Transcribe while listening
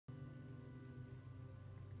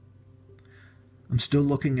I'm still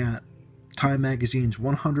looking at Time Magazine's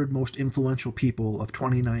 100 Most Influential People of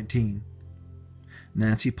 2019.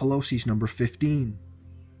 Nancy Pelosi's number 15.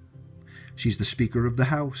 She's the Speaker of the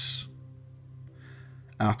House.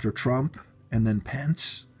 After Trump and then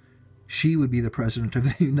Pence, she would be the President of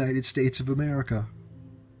the United States of America.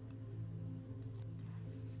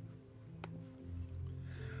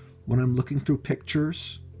 When I'm looking through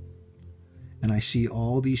pictures and I see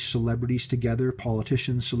all these celebrities together,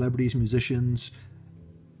 politicians, celebrities, musicians,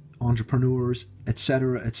 entrepreneurs,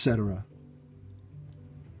 etc., etc.,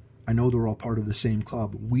 I know they're all part of the same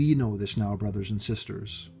club. We know this now, brothers and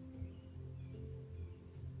sisters.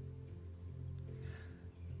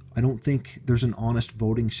 I don't think there's an honest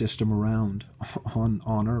voting system around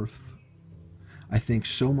on Earth. I think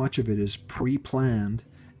so much of it is pre-planned,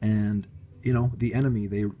 and the enemy,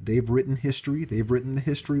 they've written history, they've written the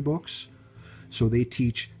history books, so they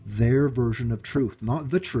teach their version of truth, not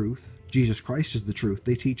the truth. Jesus Christ is the truth.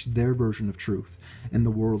 They teach their version of truth, and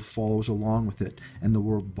the world follows along with it, and the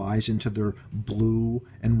world buys into their blue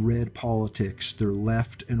and red politics, their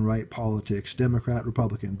left and right politics, Democrat,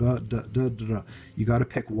 Republican, You got to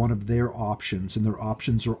pick one of their options, and their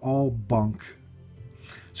options are all bunk.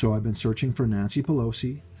 So I've been searching for Nancy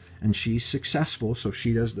Pelosi, and she's successful, so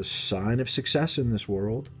she does the sign of success in this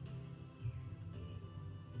world.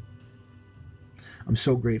 I'm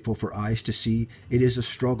so grateful for eyes to see. It is a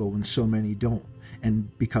struggle when so many don't.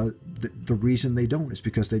 And because the reason they don't is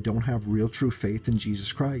because they don't have real true faith in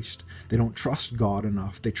Jesus Christ. They don't trust God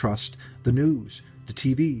enough. They trust the news, the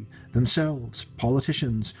TV, themselves,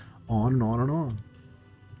 politicians, on and on and on.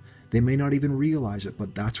 They may not even realize it,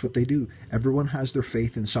 but that's what they do. Everyone has their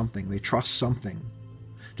faith in something. They trust something.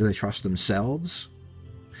 Do they trust themselves?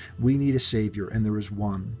 We need a Savior, and there is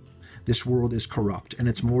one. This world is corrupt, and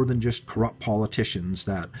it's more than just corrupt politicians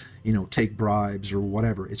that, take bribes or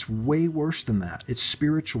whatever. It's way worse than that. It's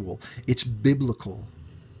spiritual. It's biblical.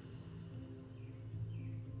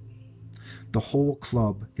 The whole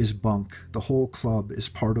club is bunk. The whole club is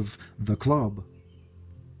part of the club.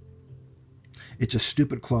 It's a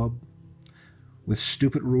stupid club with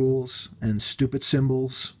stupid rules and stupid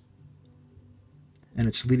symbols, and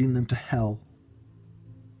it's leading them to hell.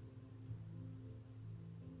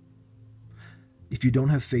 If you don't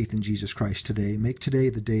have faith in Jesus Christ today, make today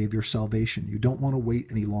the day of your salvation. You don't want to wait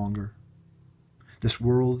any longer. This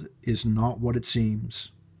world is not what it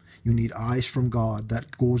seems. You need eyes from God.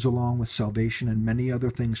 That goes along with salvation and many other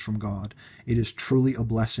things from God. It is truly a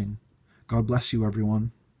blessing. God bless you,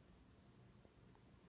 everyone.